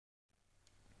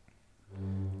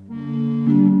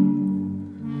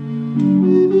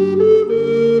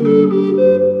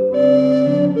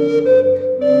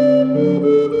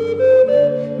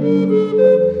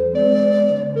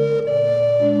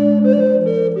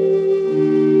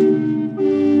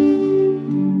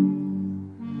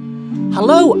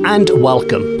Hello and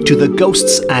welcome to the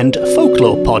Ghosts and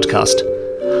Folklore podcast.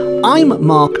 I'm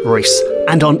Mark Rees,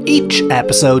 and on each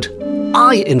episode,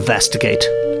 I investigate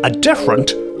a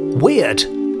different, weird,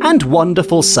 and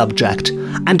wonderful subject.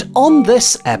 And on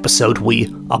this episode,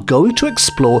 we are going to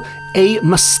explore a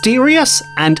mysterious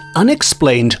and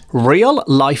unexplained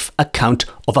real-life account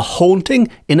of a haunting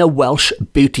in a Welsh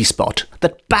beauty spot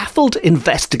that baffled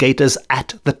investigators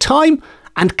at the time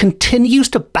and continues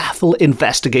to baffle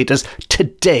investigators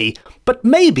today. But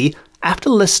maybe, after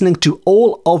listening to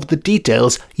all of the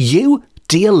details, you,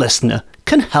 dear listener,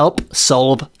 can help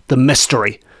solve the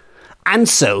mystery. And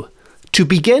so, to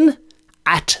begin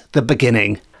at the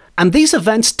beginning. And these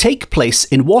events take place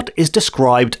in what is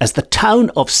described as the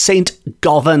town of St.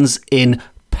 Govan's in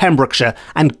Pembrokeshire,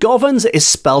 and Govan's is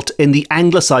spelt in the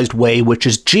anglicised way, which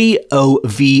is G-O-V-A-N,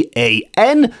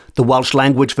 the Welsh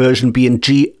language version being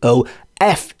G-O-F-A-N.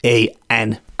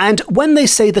 And when they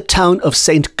say the town of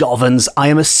St. Govan's, I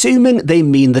am assuming they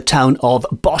mean the town of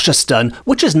Bosheston,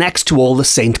 which is next to all the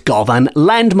St. Govan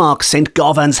landmarks, St.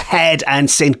 Govan's Head and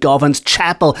St. Govan's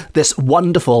Chapel, this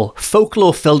wonderful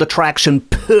folklore-filled attraction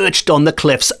perched on the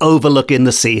cliffs overlooking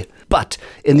the sea. But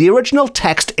in the original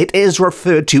text, it is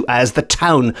referred to as the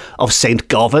town of St.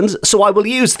 Govan's, so I will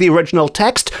use the original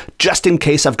text just in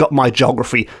case I've got my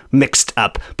geography mixed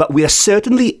up. But we are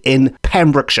certainly in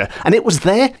Pembrokeshire, and it was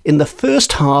there in the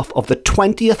first half of the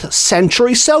 20th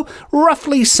century, so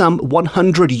roughly some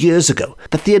 100 years ago,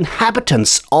 that the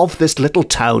inhabitants of this little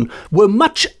town were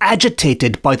much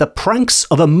agitated by the pranks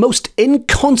of a most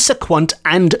inconsequent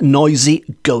and noisy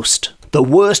ghost. The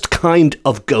worst kind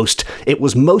of ghost. It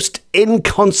was most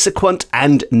inconsequent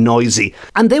and noisy.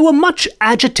 And they were much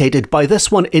agitated by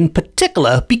this one in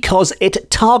particular because it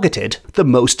targeted the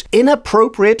most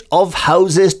inappropriate of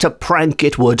houses to prank,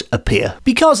 it would appear.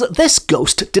 Because this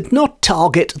ghost did not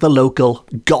target the local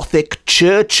Gothic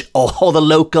church or the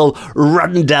local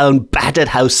run-down battered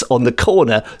house on the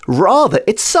corner. Rather,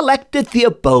 it selected the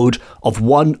abode of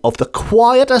one of the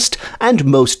quietest and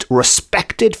most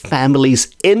respected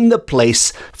families in the place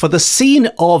for the scene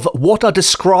of what are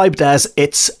described as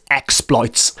its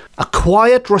exploits. A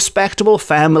quiet, respectable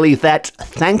family that,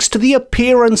 thanks to the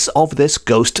appearance of this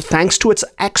ghost, thanks to its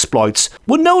exploits,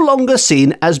 were no longer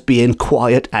seen as being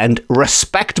quiet and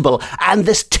respectable. And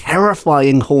this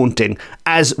terrifying haunting,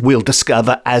 as we'll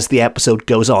discover as the episode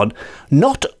goes on,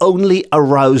 not only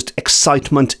aroused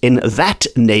excitement in that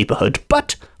neighbourhood,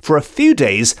 but for a few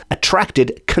days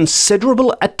attracted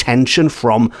considerable attention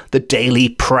from the daily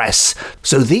press.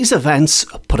 So these events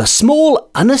put a small,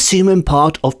 unassuming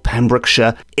part of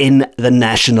Pembrokeshire in the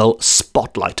national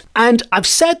spotlight. And I've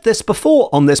said this before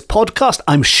on this podcast,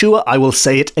 I'm sure I will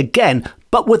say it again,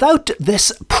 but without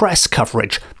this press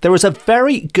coverage, there is a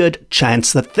very good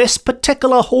chance that this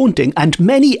particular haunting and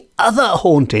many other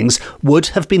hauntings would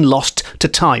have been lost to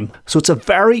time. So it's a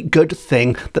very good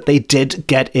thing that they did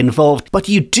get involved. But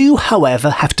you do, however,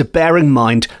 have to bear in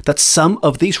mind that some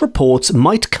of these reports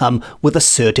might come with a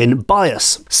certain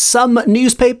bias. Some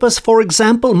newspapers, for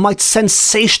example, might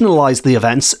sensationalise the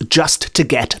events just to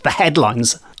get the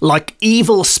headlines. Like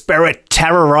evil spirit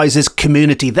terrorizes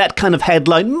community, that kind of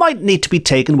headline might need to be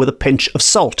taken with a pinch of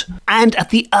salt. And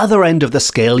at the other end of the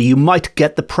scale, you might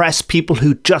get the press people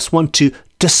who just want to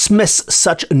dismiss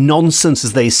such nonsense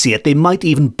as they see it. They might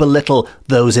even belittle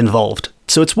those involved.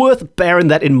 So it's worth bearing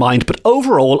that in mind, but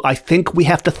overall, I think we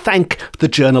have to thank the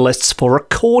journalists for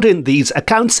recording these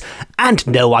accounts. And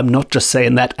no, I'm not just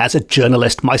saying that as a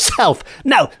journalist myself.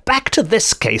 Now, back to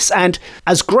this case, and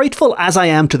as grateful as I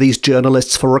am to these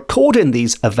journalists for recording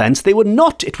these events, they were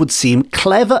not, it would seem,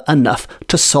 clever enough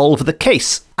to solve the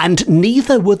case. And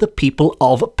neither were the people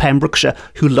of Pembrokeshire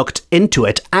who looked into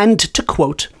it. And to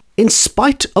quote, "In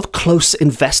spite of close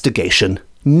investigation,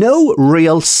 no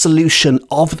real solution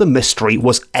of the mystery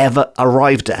was ever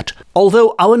arrived at.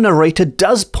 Although our narrator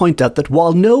does point out that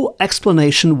while no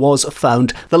explanation was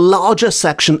found, the larger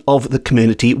section of the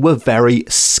community were very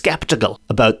sceptical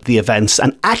about the events,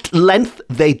 and at length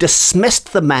they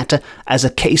dismissed the matter as a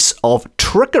case of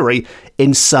trickery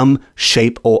in some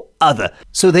shape or other.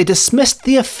 So they dismissed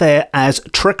the affair as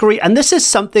trickery, and this is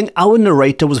something our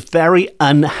narrator was very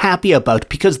unhappy about,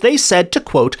 because they said, to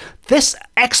quote, "This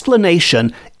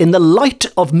explanation, in the light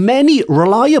of many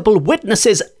reliable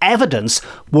witnesses' evidence,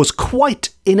 was quite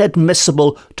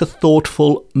inadmissible to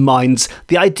thoughtful minds."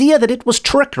 The idea that it was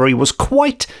trickery was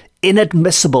quite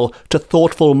inadmissible to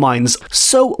thoughtful minds.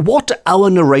 So what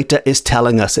our narrator is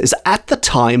telling us is, at the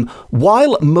time,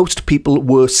 while most people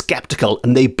were skeptical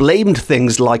and they blamed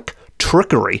things like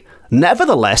trickery,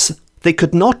 nevertheless, they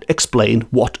could not explain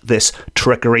what this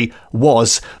trickery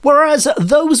was. Whereas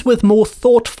those with more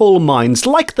thoughtful minds,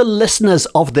 like the listeners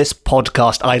of this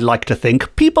podcast, I like to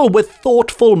think, people with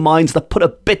thoughtful minds that put a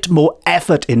bit more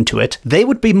effort into it, they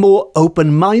would be more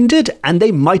open-minded and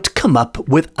they might come up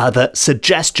with other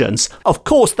suggestions. Of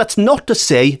course, that's not to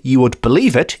say you would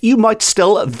believe it. You might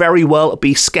still very well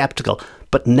be skeptical.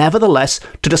 But nevertheless,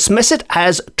 to dismiss it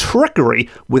as trickery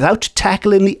without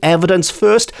tackling the evidence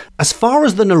first, as far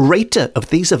as the narrator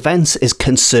of these events is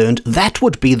concerned, that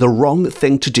would be the wrong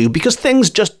thing to do because things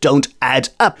just don't add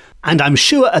up. And I'm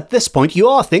sure at this point you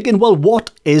are thinking, well,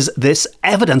 what is this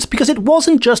evidence? Because it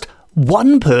wasn't just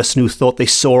one person who thought they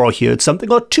saw or heard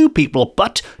something, or two people,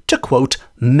 but, to quote,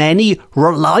 many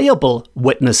reliable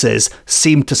witnesses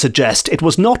seem to suggest it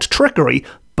was not trickery,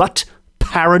 but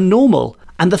paranormal.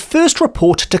 And the first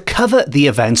report to cover the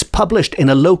events published in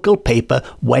a local paper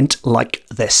went like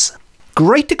this.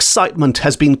 Great excitement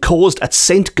has been caused at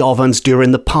St. Govan's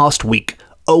during the past week,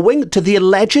 owing to the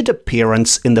alleged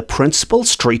appearance in the principal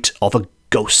street of a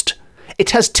ghost. It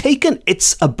has taken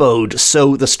its abode,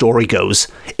 so the story goes,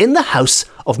 in the house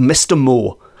of Mr.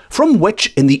 Moore, from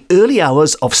which in the early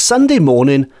hours of Sunday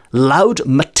morning, loud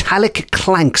metallic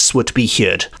clanks would be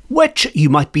heard, which you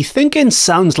might be thinking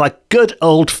sounds like good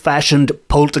old-fashioned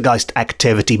poltergeist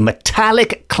activity.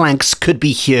 Metallic clanks could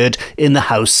be heard in the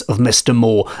house of Mr.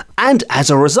 Moore, and as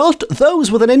a result, those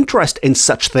with an interest in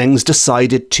such things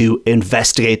decided to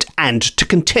investigate and to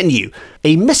continue.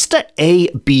 A Mr.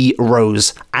 A.B.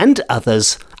 Rose and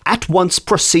others at once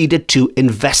proceeded to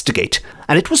investigate,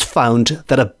 and it was found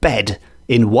that a bed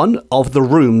in one of the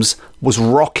rooms was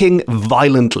rocking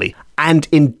violently, and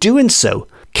in doing so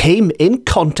came in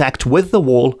contact with the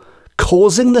wall,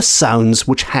 causing the sounds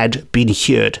which had been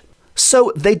heard.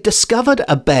 So they discovered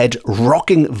a bed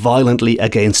rocking violently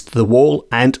against the wall,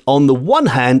 and on the one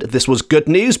hand this was good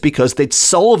news because they'd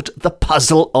solved the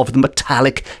puzzle of the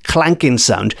metallic clanking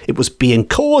sound. It was being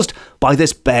caused by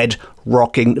this bed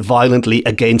rocking violently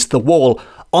against the wall.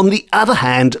 On the other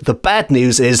hand, the bad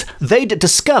news is they'd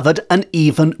discovered an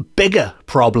even bigger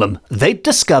problem. They'd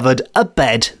discovered a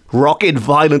bed rocking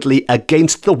violently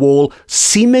against the wall,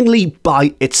 seemingly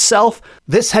by itself.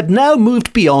 This had now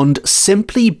moved beyond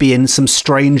simply being some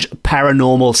strange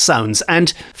paranormal sounds,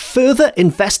 and further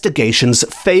investigations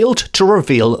failed to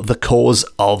reveal the cause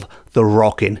of the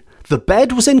rocking. The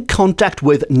bed was in contact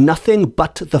with nothing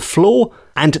but the floor,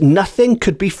 and nothing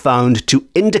could be found to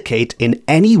indicate in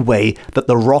any way that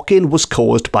the rocking was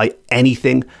caused by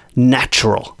anything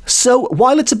natural. So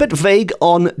while it's a bit vague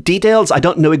on details, I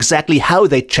don't know exactly how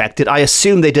they checked it. I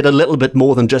assume they did a little bit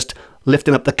more than just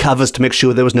lifting up the covers to make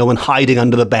sure there was no one hiding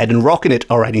under the bed and rocking it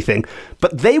or anything.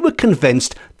 But they were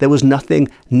convinced there was nothing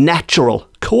natural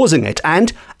causing it.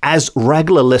 And as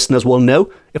regular listeners will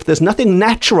know, if there's nothing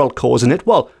natural causing it,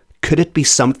 well, could it be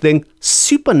something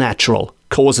supernatural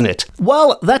causing it?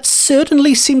 Well, that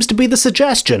certainly seems to be the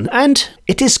suggestion, and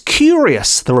it is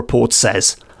curious, the report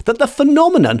says, that the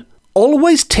phenomenon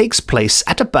always takes place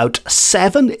at about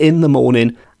 7 in the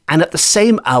morning and at the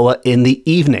same hour in the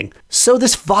evening. So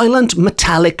this violent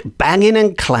metallic banging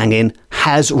and clanging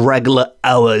has regular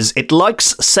hours. It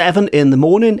likes 7 in the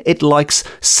morning, it likes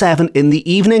 7 in the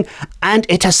evening, and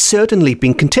it has certainly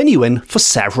been continuing for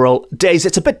several days.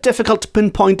 It's a bit difficult to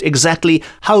pinpoint exactly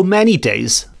how many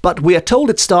days, but we are told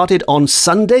it started on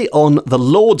Sunday, on the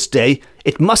Lord's Day.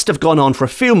 It must have gone on for a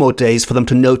few more days for them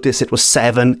to notice it was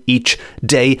 7 each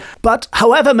day, but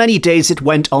however many days it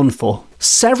went on for,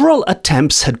 several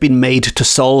attempts had been made to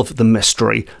solve the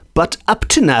mystery. But up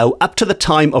to now, up to the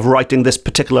time of writing this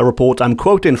particular report I'm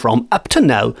quoting from, up to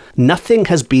now, nothing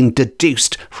has been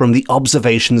deduced from the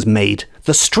observations made.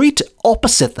 The street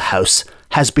opposite the house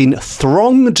has been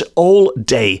thronged all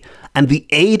day, and the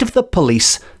aid of the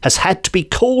police has had to be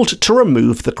called to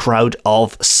remove the crowd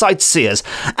of sightseers.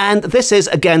 And this is,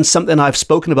 again, something I've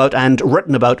spoken about and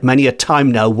written about many a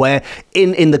time now, where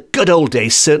in the good old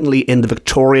days, certainly in the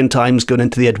Victorian times, going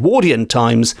into the Edwardian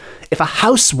times, if a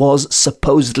house was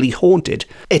supposedly haunted,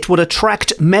 it would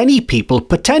attract many people,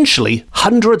 potentially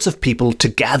hundreds of people, to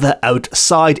gather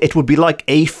outside. It would be like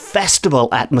a festival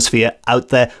atmosphere out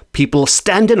there, people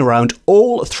standing around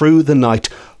all through the night,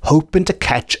 hoping to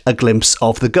catch a glimpse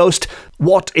of the ghost.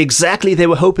 What exactly they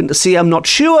were hoping to see, I'm not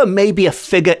sure. Maybe a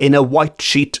figure in a white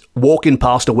sheet walking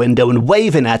past a window and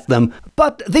waving at them.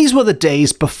 But these were the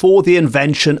days before the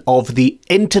invention of the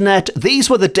internet. These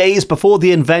were the days before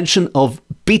the invention of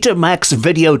Betamax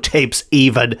videotapes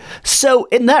even. So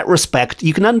in that respect,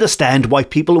 you can understand why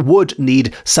people would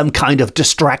need some kind of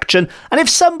distraction. And if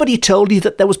somebody told you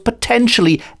that there was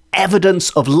potentially evidence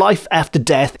of life after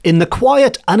death in the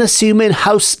quiet, unassuming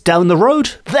house down the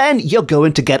road, then you're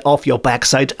going to get off your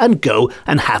backside and go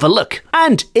and have a look.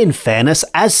 And in fairness,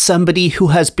 as somebody who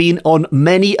has been on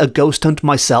many a ghost hunt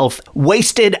myself,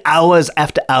 wasted hours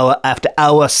after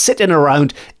hour sitting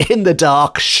around in the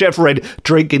dark, shivering,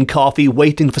 drinking coffee,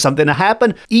 waiting for something to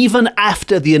happen, even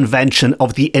after the invention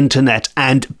of the internet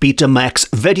and Betamax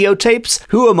videotapes,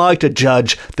 who am I to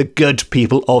judge the good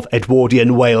people of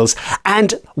Edwardian Wales?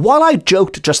 And while I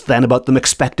joked just then about them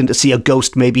expecting to see a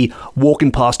ghost maybe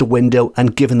walking past a window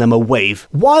and giving them a wave,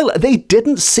 while they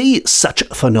didn't see such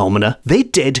phenomena, they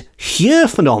did hear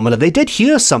phenomena. They did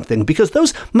hear something, because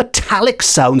those metallic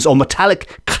sounds, or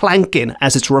metallic clanking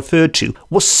as it's referred to,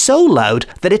 was so loud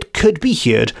that it could be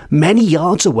heard many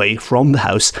yards away from the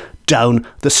house down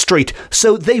the street.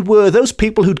 So those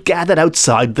people who'd gathered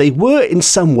outside, they were in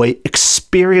some way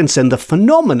experiencing the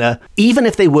phenomena, even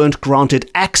if they weren't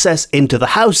granted access into the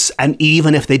house, and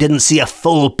even if they didn't see a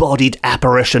full-bodied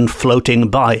apparition floating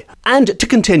by. And to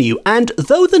continue, and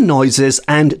though the noises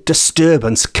and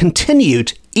disturbance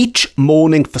continued each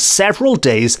morning for several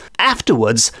days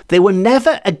afterwards, they were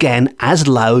never again as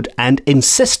loud and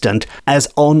insistent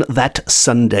as on that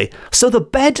Sunday. So the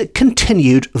bed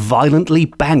continued violently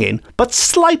banging, but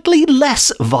slightly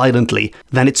less violently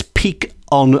than its peak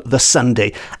on the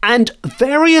Sunday, and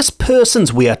various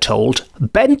persons, we are told,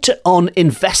 bent on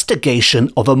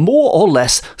investigation of a more or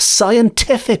less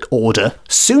scientific order,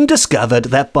 soon discovered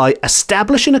that by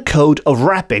establishing a code of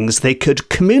rappings they could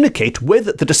communicate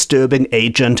with the disturbing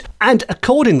agent, and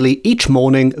accordingly each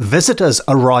morning visitors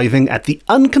arriving at the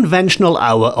unconventional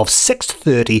hour of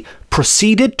 6:30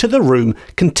 proceeded to the room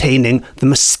containing the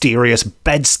mysterious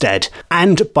bedstead,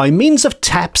 and by means of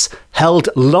taps held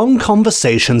long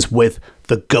conversations with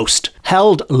the ghost.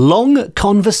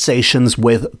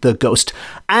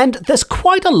 And there's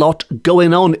quite a lot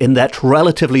going on in that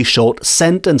relatively short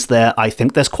sentence there, I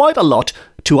think. There's quite a lot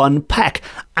to unpack.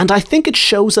 And I think it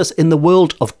shows us in the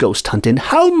world of ghost hunting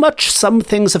how much some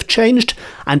things have changed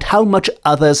and how much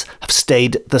others have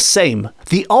stayed the same.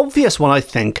 The obvious one, I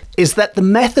think, is that the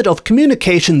method of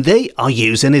communication they are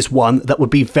using is one that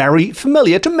would be very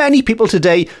familiar to many people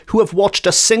today who have watched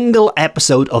a single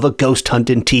episode of a ghost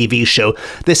hunting TV show.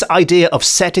 This idea of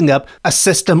setting up a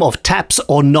system of taps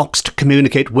or knocks to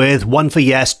communicate with, one for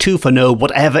yes, two for no,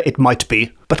 whatever it might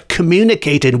be, but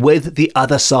communicating with the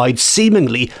other side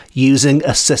seemingly using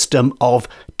a system of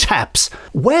taps.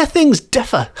 Where things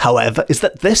differ, however, is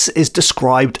that this is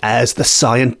described as the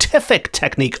scientific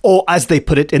technique, or as they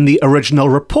put it in the original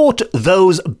report,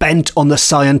 those bent on the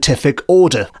scientific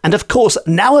order. And of course,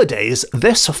 nowadays,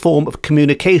 this form of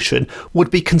communication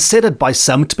would be considered by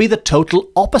some to be the total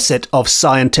opposite of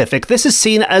scientific. This is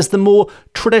seen as the more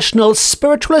traditional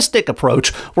spiritualistic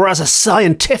approach, whereas a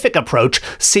scientific approach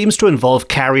seems to involve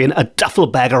carrying a duffel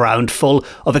bag around full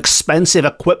of expensive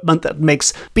equipment that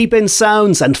makes beeping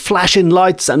sounds and flashing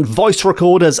lights and voice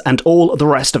recorders and all the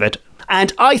rest of it.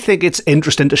 And I think it's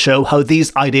interesting to show how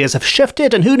these ideas have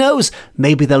shifted, and who knows,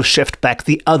 maybe they'll shift back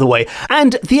the other way.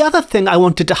 And the other thing I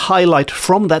wanted to highlight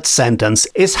from that sentence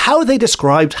is how they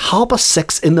described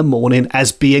 6:30 in the morning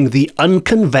as being the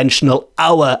unconventional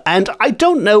hour. And I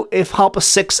don't know if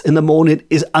 6:30 in the morning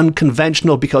is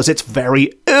unconventional because it's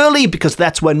very early, because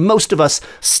that's when most of us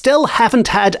still haven't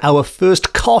had our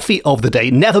first coffee of the day,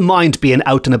 never mind being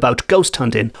out and about ghost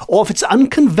hunting, or if it's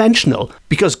unconventional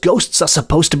because ghosts are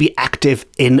supposed to be active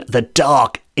in the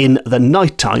dark, in the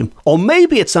nighttime. Or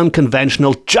maybe it's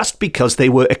unconventional just because they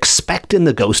were expecting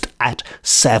the ghost at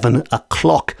 7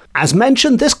 o'clock. As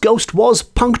mentioned, this ghost was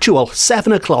punctual,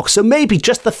 7 o'clock, so maybe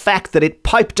just the fact that it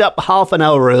piped up half an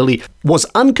hour early was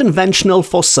unconventional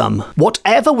for some.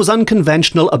 Whatever was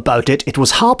unconventional about it, it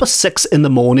was 6:30 in the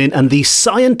morning, and the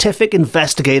scientific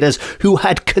investigators who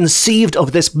had conceived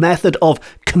of this method of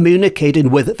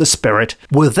communicating with the spirit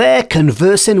were there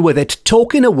conversing with it,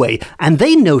 talking away, and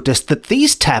they noticed that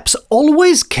these taps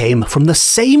always came from the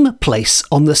same place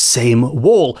on the same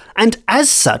wall, and as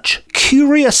such,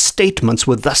 curious statements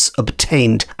were thus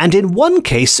obtained. And in one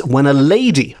case, when a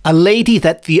lady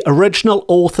that the original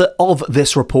author of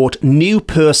this report knew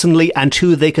personally and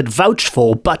who they could vouch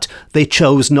for, but they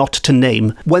chose not to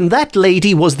name, when that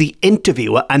lady was the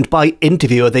interviewer, and by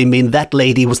interviewer they mean that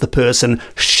lady was the person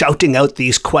shouting out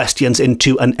these questions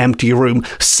into an empty room,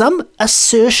 some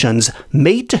assertions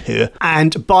made to her,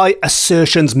 and by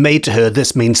assertions made to her,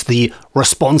 this means the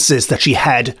responses that she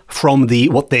had from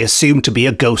what they assumed to be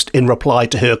a ghost in reply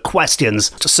to her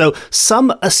questions. So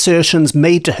some assertions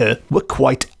made to her were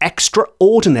quite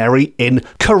extraordinary in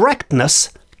correctness,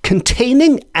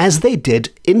 containing, as they did,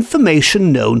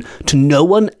 information known to no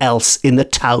one else in the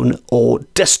town or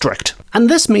district. And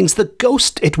this means the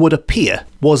ghost, it would appear,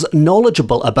 was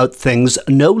knowledgeable about things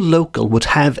no local would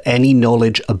have any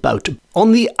knowledge about.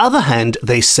 On the other hand,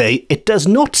 they say, it does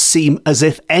not seem as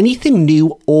if anything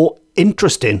new or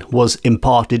interesting was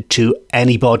imparted to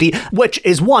anybody, which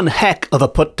is one heck of a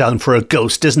put down for a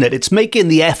ghost, isn't it? It's making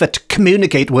the effort to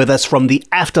communicate with us from the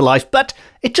afterlife, but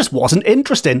it just wasn't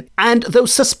interesting. And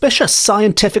those suspicious,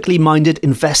 scientifically minded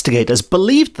investigators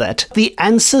believed that the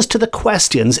answers to the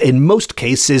questions in most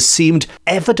cases seemed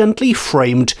evidently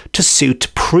framed to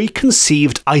suit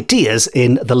preconceived ideas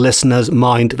in the listener's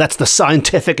mind. That's the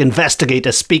scientific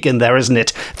investigator speaking there, isn't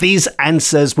it? These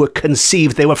answers were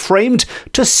conceived, they were framed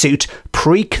to suit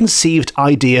preconceived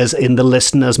ideas in the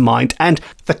listener's mind. And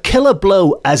the killer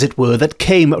blow, as it were, that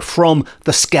came from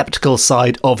the skeptical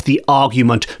side of the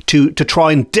argument to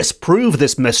try and disprove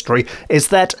this mystery is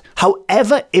that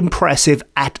however impressive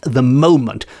at the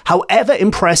moment, however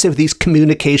impressive these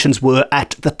communications were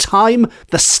at the time,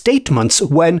 the statements,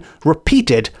 when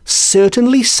repeated,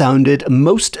 certainly sounded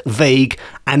most vague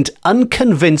and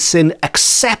unconvincing,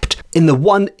 except in the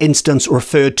one instance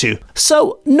referred to.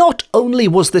 So not only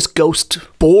was this ghost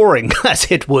boring,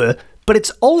 as it were, but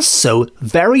it's also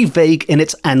very vague in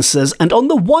its answers, and on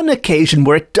the one occasion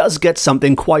where it does get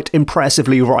something quite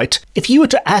impressively right, if you were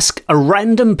to ask a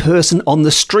random person on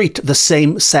the street the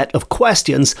same set of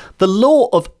questions, the law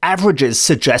of averages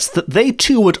suggests that they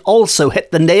too would also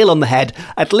hit the nail on the head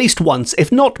at least once,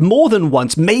 if not more than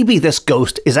once. Maybe this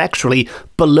ghost is actually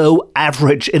below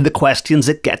average in the questions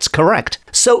it gets correct.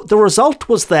 So the result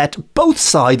was that both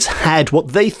sides had what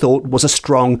they thought was a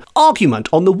strong argument.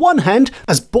 On the one hand,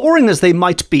 as boring as they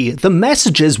might be, the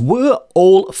messages were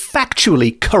all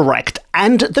factually correct,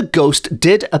 and the ghost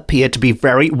did appear to be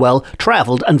very well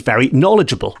travelled and very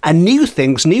knowledgeable, and knew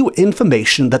things, knew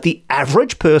information that the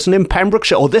average person in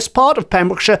Pembrokeshire, or this part of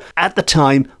Pembrokeshire at the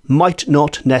time, might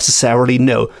not necessarily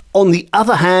know. On the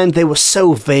other hand, they were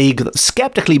so vague that the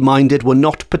skeptically minded were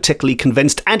not particularly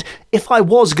convinced, and if I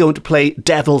was going to play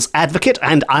devil's advocate,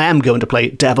 and I am going to play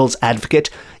devil's advocate,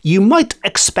 you might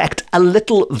expect a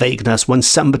little vagueness when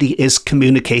somebody is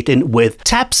communicating with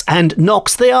taps and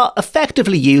knocks. They are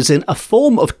effectively using a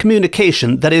form of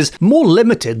communication that is more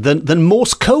limited than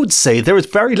Morse code, say. There is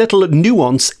very little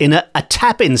nuance in a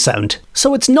tapping sound.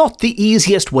 So it's not the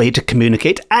easiest way to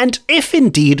communicate, and if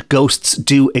indeed ghosts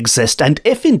do exist, and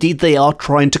if indeed they are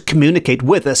trying to communicate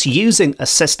with us using a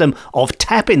system of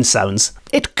tapping sounds,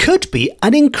 it could be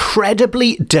an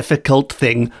incredibly difficult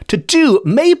thing to do.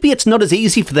 Maybe it's not as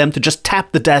easy for them to just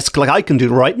tap the desk like I can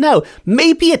do right now.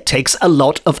 Maybe it takes a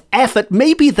lot of effort.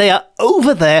 Maybe they are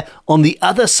over there on the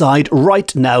other side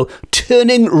right now,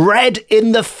 turning red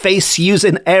in the face,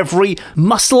 using every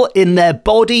muscle in their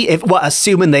body,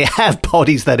 assuming they have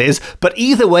bodies, that is. But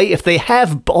either way, if they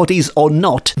have bodies or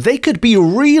not, they could be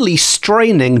really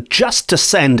straining just to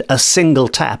send a single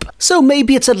tap. So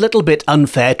maybe it's a little bit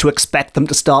unfair to expect them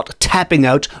to start tapping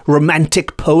out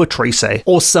romantic poetry, say,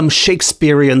 or some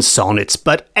Shakespearean sonnets.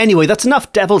 But anyway, that's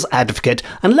enough devil's advocate,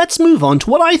 and let's move on to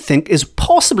what I think is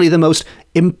possibly the most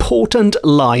important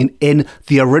line in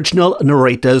the original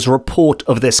narrator's report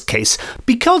of this case,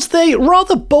 because they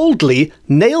rather boldly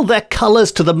nail their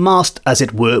colours to the mast, as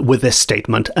it were, with this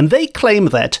statement, and they claim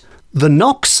that the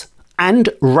knocks and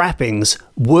rappings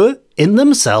were in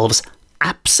themselves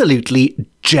absolutely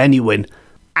genuine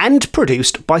and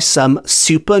produced by some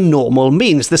supernormal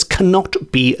means. This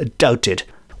cannot be doubted.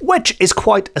 Which is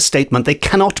quite a statement. They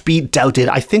cannot be doubted.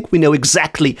 I think we know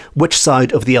exactly which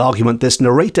side of the argument this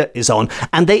narrator is on.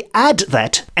 And they add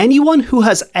that anyone who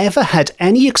has ever had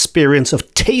any experience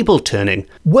of table turning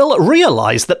will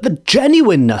realise that the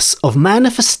genuineness of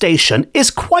manifestation is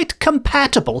quite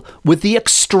compatible with the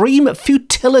extreme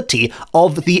futility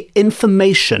of the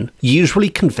information usually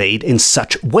conveyed in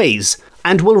such ways,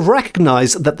 and will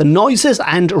recognise that the noises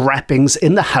and rappings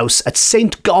in the house at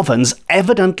St. Govan's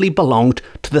evidently belonged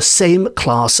to the same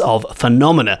class of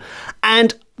phenomena.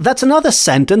 And that's another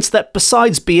sentence that,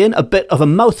 besides being a bit of a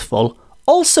mouthful,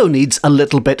 also needs a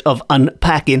little bit of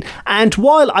unpacking. And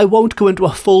while I won't go into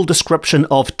a full description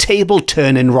of table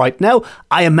turning right now,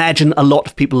 I imagine a lot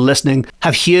of people listening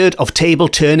have heard of table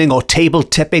turning or table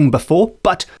tipping before,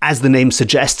 but as the name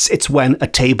suggests, it's when a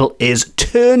table is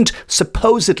turned,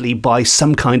 supposedly by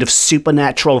some kind of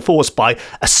supernatural force, by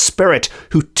a spirit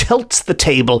who tilts the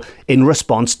table in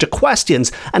response to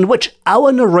questions, and which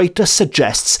our narrator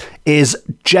suggests is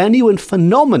genuine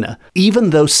phenomena, even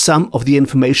though some of the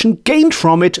information gained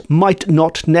from it might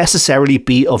not necessarily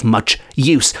be of much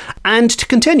use. And to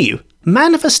continue,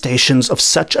 Manifestations of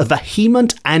such a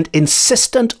vehement and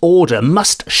insistent order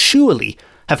must surely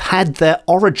have had their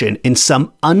origin in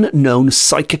some unknown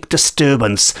psychic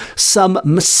disturbance, some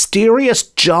mysterious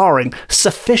jarring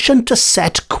sufficient to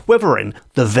set quivering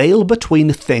the veil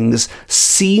between things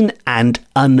seen and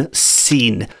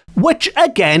unseen. Which,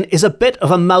 again, is a bit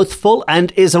of a mouthful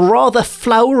and is a rather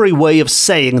flowery way of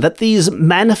saying that these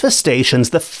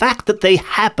manifestations, the fact that they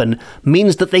happen,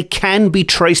 means that they can be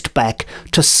traced back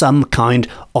to some kind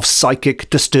of psychic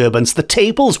disturbance. The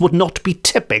tables would not be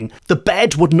tipping, the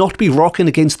bed would not be rocking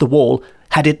against the wall,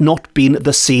 had it not been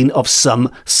the scene of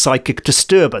some psychic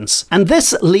disturbance. And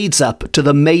this leads up to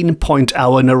the main point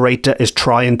our narrator is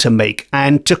trying to make.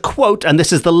 And to quote, and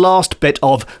this is the last bit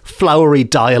of flowery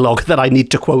dialogue that I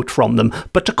need to quote from them,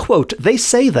 but to quote, they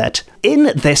say that,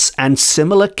 in this and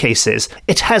similar cases,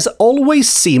 it has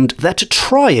always seemed that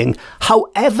trying,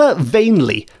 however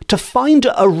vainly, to find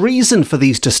a reason for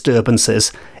these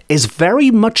disturbances is very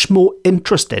much more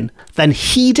interesting than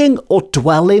heeding or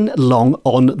dwelling long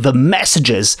on the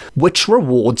messages which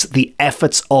rewards the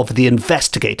efforts of the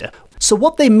investigator. So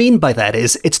what they mean by that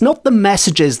is, it's not the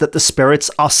messages that the spirits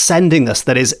are sending us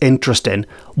that is interesting.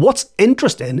 What's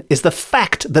interesting is the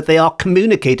fact that they are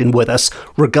communicating with us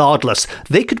regardless.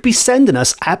 They could be sending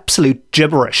us absolute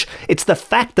gibberish. It's the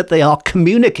fact that they are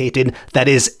communicating that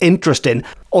is interesting.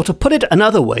 Or to put it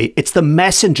another way, it's the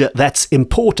messenger that's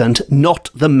important,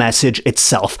 not the message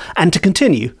itself. And to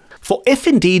continue, for if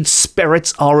indeed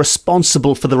spirits are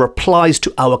responsible for the replies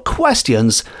to our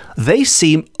questions, they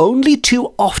seem only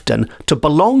too often to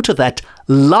belong to that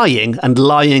lying, and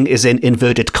lying is in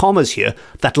inverted commas here,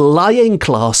 that lying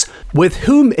class with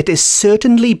whom it is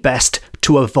certainly best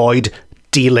to avoid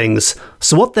dealings.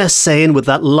 So what they're saying with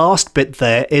that last bit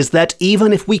there is that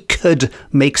even if we could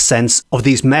make sense of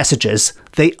these messages,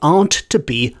 they aren't to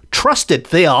be trusted.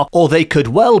 They are, or they could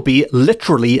well be,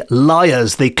 literally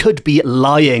liars. They could be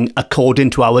lying according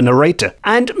to our narrator.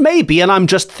 And maybe, and I'm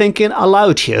just thinking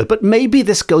aloud here, but maybe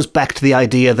this goes back to the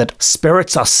idea that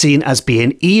spirits are seen as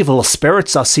being evil,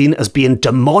 spirits are seen as being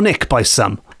demonic by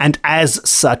some, and as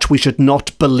such we should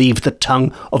not believe the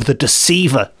tongue of the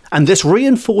deceiver. And this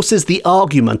reinforces the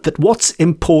argument that what's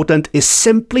important is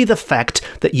simply the fact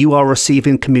that you are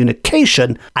receiving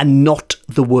communication and not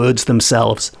the words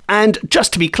themselves. And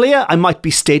just to be clear, I might be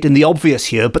stating the obvious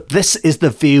here, but this is the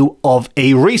view of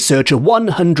a researcher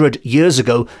 100 years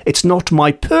ago. It's not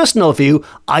my personal view.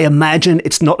 I imagine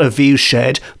it's not a view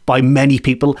shared by many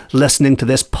people listening to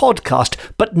this podcast,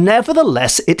 but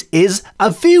nevertheless, it is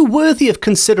a view worthy of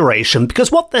consideration, because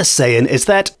what they're saying is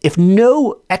that if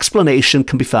no explanation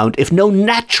can be found, if no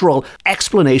natural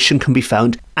explanation can be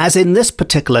found, as in this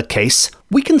particular case,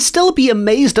 we can still be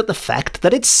amazed at the fact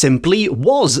that it simply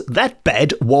was. That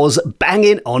bed was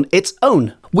banging on its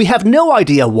own. We have no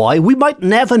idea why, we might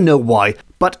never know why,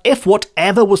 but if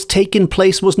whatever was taking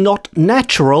place was not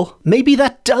natural, maybe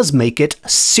that does make it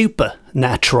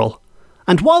supernatural.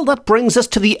 And while that brings us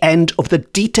to the end of the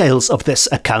details of this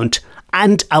account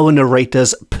and our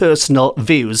narrator's personal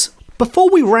views,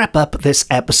 before we wrap up this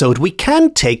episode, we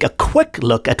can take a quick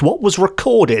look at what was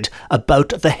recorded about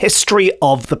the history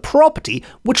of the property,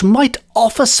 which might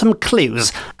offer some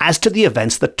clues as to the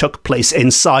events that took place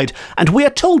inside. And we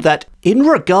are told that, in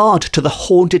regard to the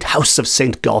haunted house of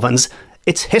St. Govan's,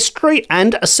 its history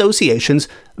and associations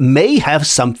may have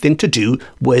something to do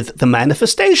with the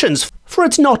manifestations. For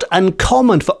it's not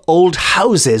uncommon for old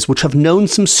houses which have known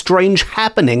some strange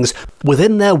happenings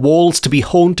within their walls to be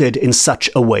haunted in such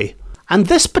a way. And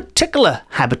this particular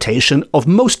habitation of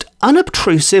most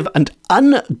unobtrusive and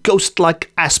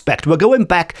un-ghost-like aspect, we're going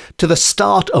back to the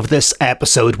start of this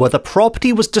episode where the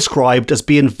property was described as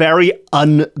being very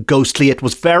unghostly, it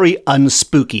was very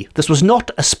unspooky. This was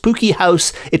not a spooky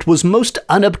house, it was most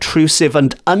unobtrusive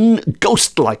and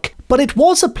un-ghost-like. But it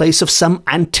was a place of some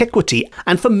antiquity,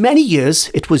 and for many years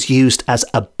it was used as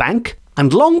a bank,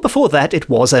 and long before that it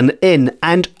was an inn.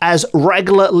 And as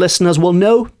regular listeners will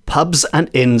know, pubs and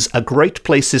inns are great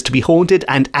places to be haunted,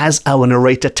 and as our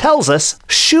narrator tells us,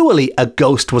 surely a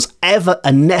ghost was ever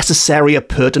a necessary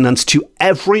appurtenance to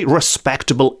every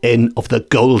respectable inn of the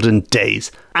golden days.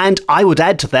 And I would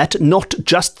add to that, not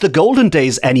just the golden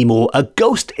days anymore. A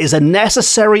ghost is a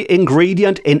necessary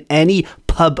ingredient in any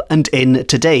pub pub and inn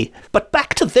today. But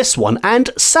back to this one, and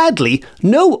sadly,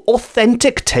 no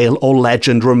authentic tale or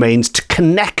legend remains to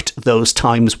connect those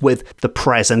times with the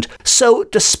present. So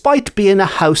despite being a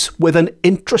house with an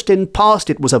interesting past,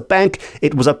 it was a bank,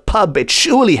 it was a pub, it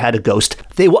surely had a ghost,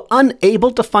 they were unable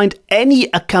to find any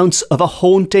accounts of a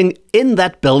haunting in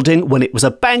that building when it was a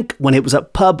bank, when it was a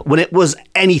pub, when it was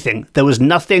anything. There was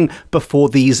nothing before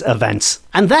these events.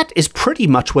 And that is pretty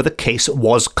much where the case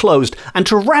was closed. And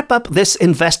to wrap up this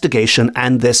investigation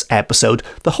and this episode,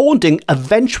 the haunting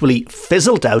eventually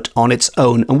fizzled out on its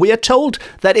own, and we are told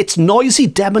that its noisy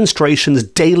demonstrations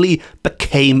daily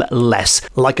became less,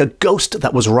 like a ghost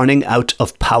that was running out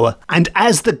of power. And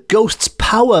as the ghost's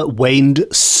power waned,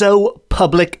 so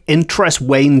public interest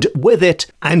waned with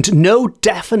it, and no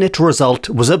definite result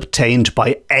was obtained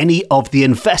by any of the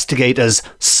investigators,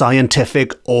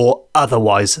 scientific or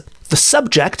otherwise. The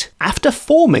subject, after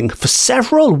forming for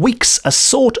several weeks a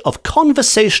sort of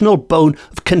conversational bone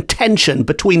of contention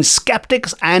between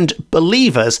skeptics and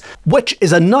believers, which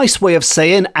is a nice way of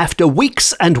saying after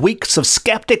weeks and weeks of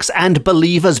skeptics and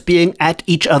believers being at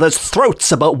each other's throats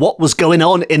about what was going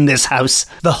on in this house,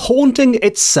 the haunting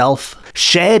itself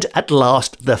shared at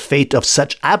last the fate of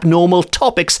such abnormal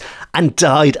topics and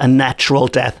died a natural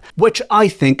death, which I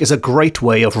think is a great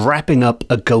way of wrapping up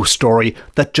a ghost story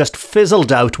that just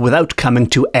fizzled out without coming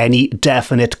to any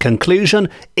definite conclusion.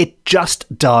 It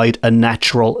just died a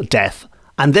natural death.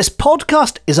 And this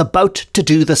podcast is about to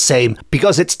do the same,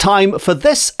 because it's time for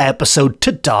this episode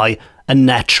to die a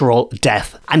natural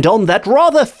death. And on that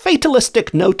rather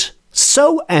fatalistic note,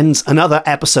 so ends another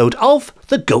episode of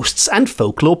the Ghosts and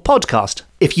Folklore podcast.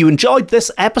 If you enjoyed this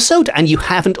episode and you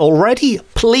haven't already,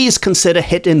 please consider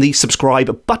hitting the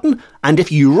subscribe button. And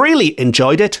if you really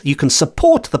enjoyed it, you can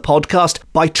support the podcast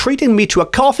by treating me to a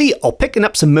coffee or picking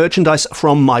up some merchandise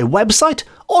from my website,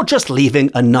 or just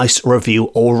leaving a nice review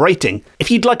or rating.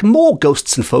 If you'd like more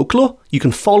Ghosts and Folklore, you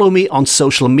can follow me on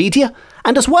social media.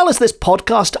 And as well as this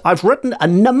podcast, I've written a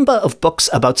number of books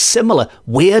about similar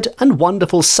weird and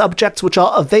wonderful subjects, which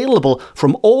are available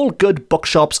from all good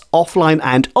bookshops offline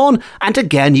and on. And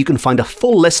again, you can find a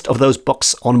full list of those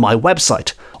books on my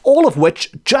website. All of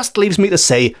which just leaves me to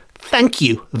say thank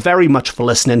you very much for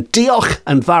listening. Diolch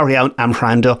and fawr iawn am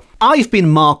wrando. I've been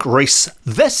Mark Rees.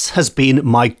 This has been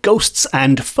my Ghosts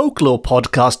and Folklore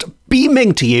podcast,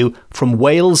 beaming to you from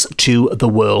Wales to the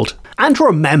world. And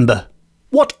remember,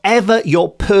 whatever your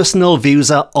personal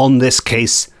views are on this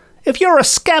case, if you're a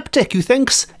skeptic who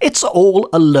thinks it's all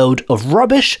a load of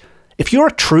rubbish, if you're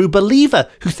a true believer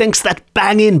who thinks that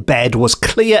banging bed was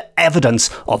clear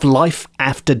evidence of life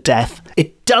after death,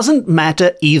 it doesn't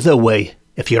matter either way.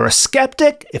 If you're a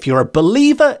skeptic, if you're a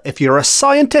believer, if you're a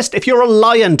scientist, if you're a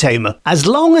lion tamer, as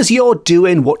long as you're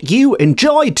doing what you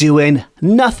enjoy doing,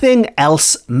 nothing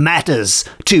else matters.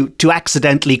 To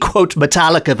accidentally quote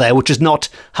Metallica there, which is not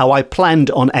how I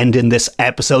planned on ending this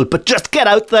episode, but just get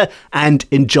out there and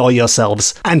enjoy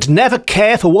yourselves. And never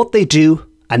care for what they do,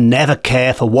 and never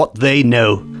care for what they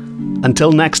know.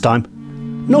 Until next time,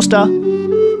 Nostar.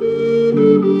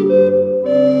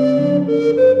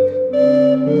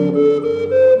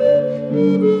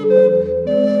 Thank you.